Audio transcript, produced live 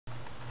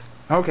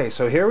Okay,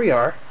 so here we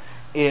are.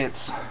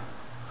 It's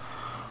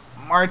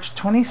March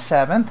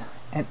 27th,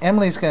 and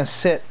Emily's going to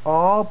sit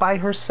all by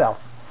herself.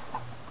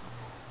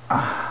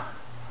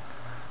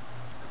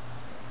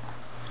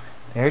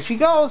 There she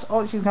goes.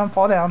 Oh, she's going to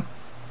fall down.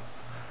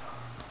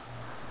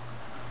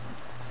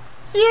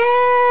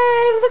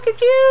 Yay! Look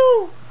at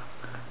you!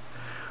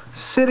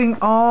 Sitting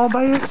all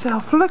by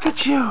yourself. Look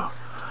at you!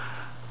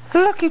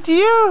 Look at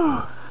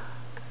you!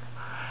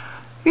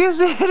 You're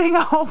sitting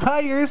all by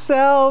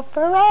yourself.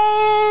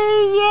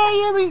 Hooray!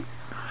 Yay, Emmy!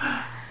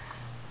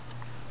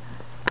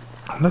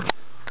 Look.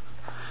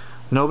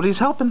 Nobody's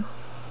helping.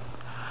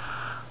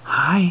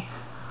 Hi.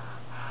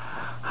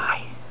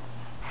 Hi.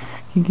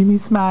 Can you give me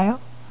a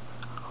smile?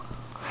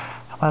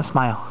 How about a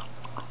smile?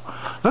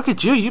 Look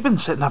at you. You've been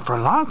sitting up for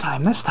a long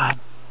time this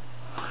time.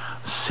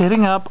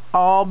 Sitting up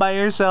all by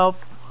yourself.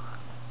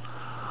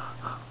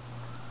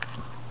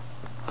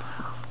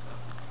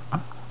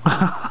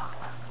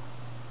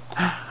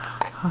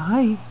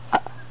 Hi.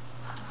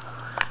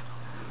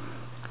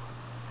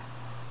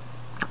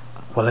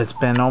 Well, it's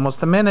been almost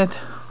a minute.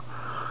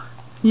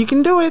 You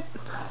can do it.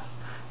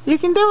 You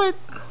can do it.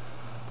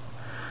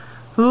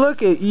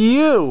 Look at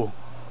you.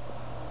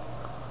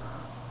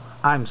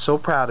 I'm so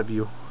proud of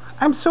you.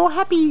 I'm so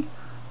happy.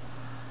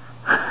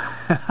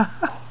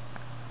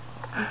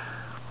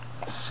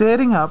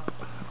 Sitting up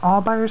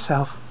all by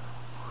herself.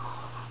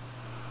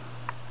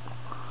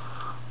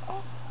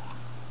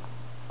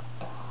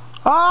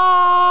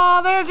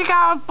 Oh, there she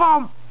goes.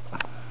 Boom.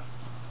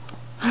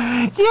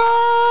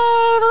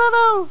 Yay,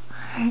 Lulu.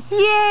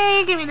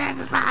 Yay, give me that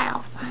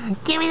smile.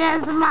 Give me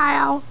that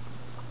smile.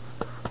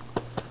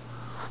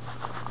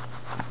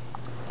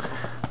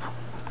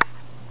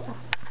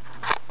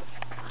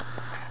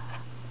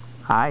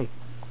 Hi.